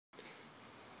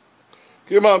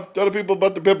Here, Mom. Tell the people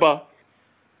about the pepper.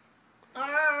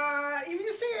 If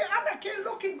you see other kid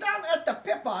looking down at the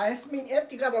paper, it means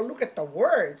you gotta look at the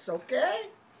words, okay?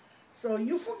 So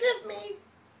you forgive me,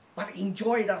 but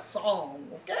enjoy the song,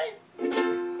 okay?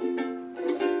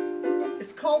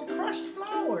 It's called Crushed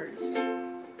Flowers.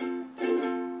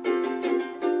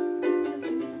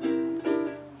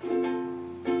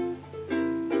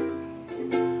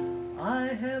 I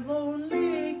have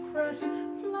only crushed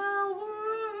flowers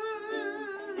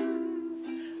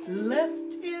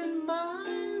left in my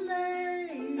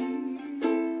lane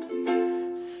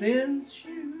since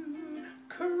you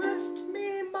caressed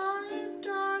me, my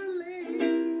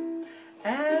darling,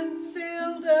 and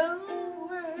sailed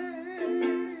away.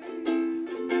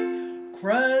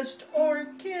 Crushed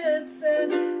orchids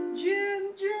and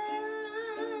ginger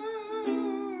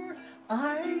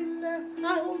I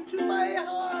hold to my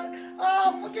heart.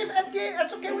 Oh, forgive Auntie.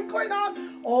 It's okay. We're going on.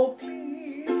 Oh,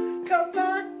 please come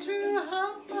back to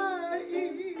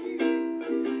Hawaii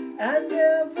and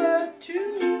never to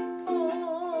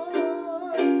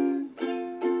part.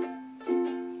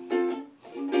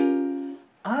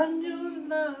 And your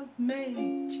love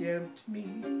may tempt me,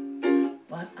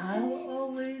 but I'll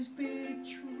always be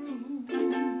true.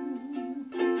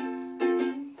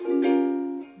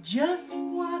 Just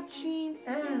watching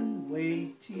and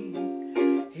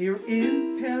waiting here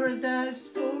in paradise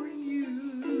for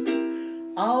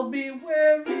you. I'll be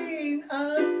wearing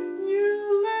a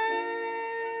new leis,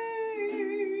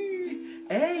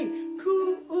 a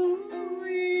kuuipo,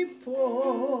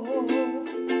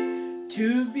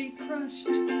 to be crushed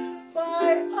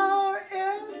by our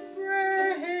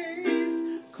embrace,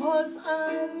 'cause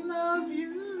I love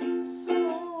you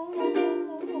so.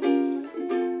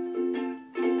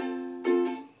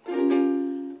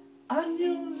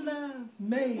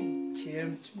 May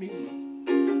tempt me,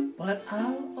 but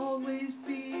I'll always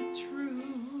be true.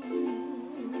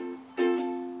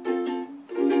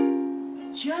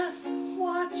 Just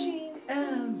watching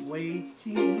and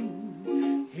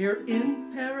waiting here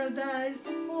in paradise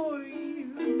for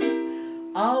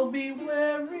you. I'll be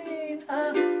wearing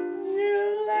a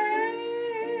new leis,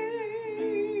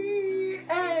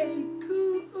 a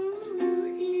kuuipo,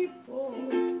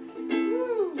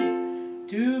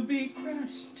 to be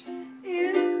crushed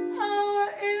in our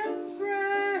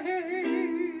embrace,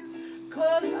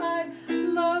 'cause I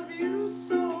love you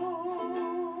so.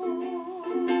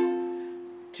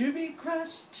 To be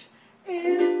crushed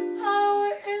in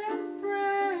our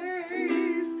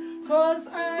embrace, 'cause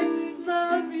I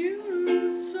love you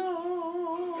so.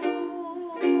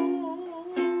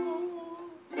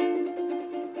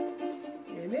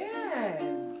 Amen.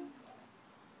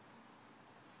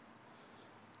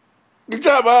 Good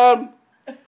job, Mom.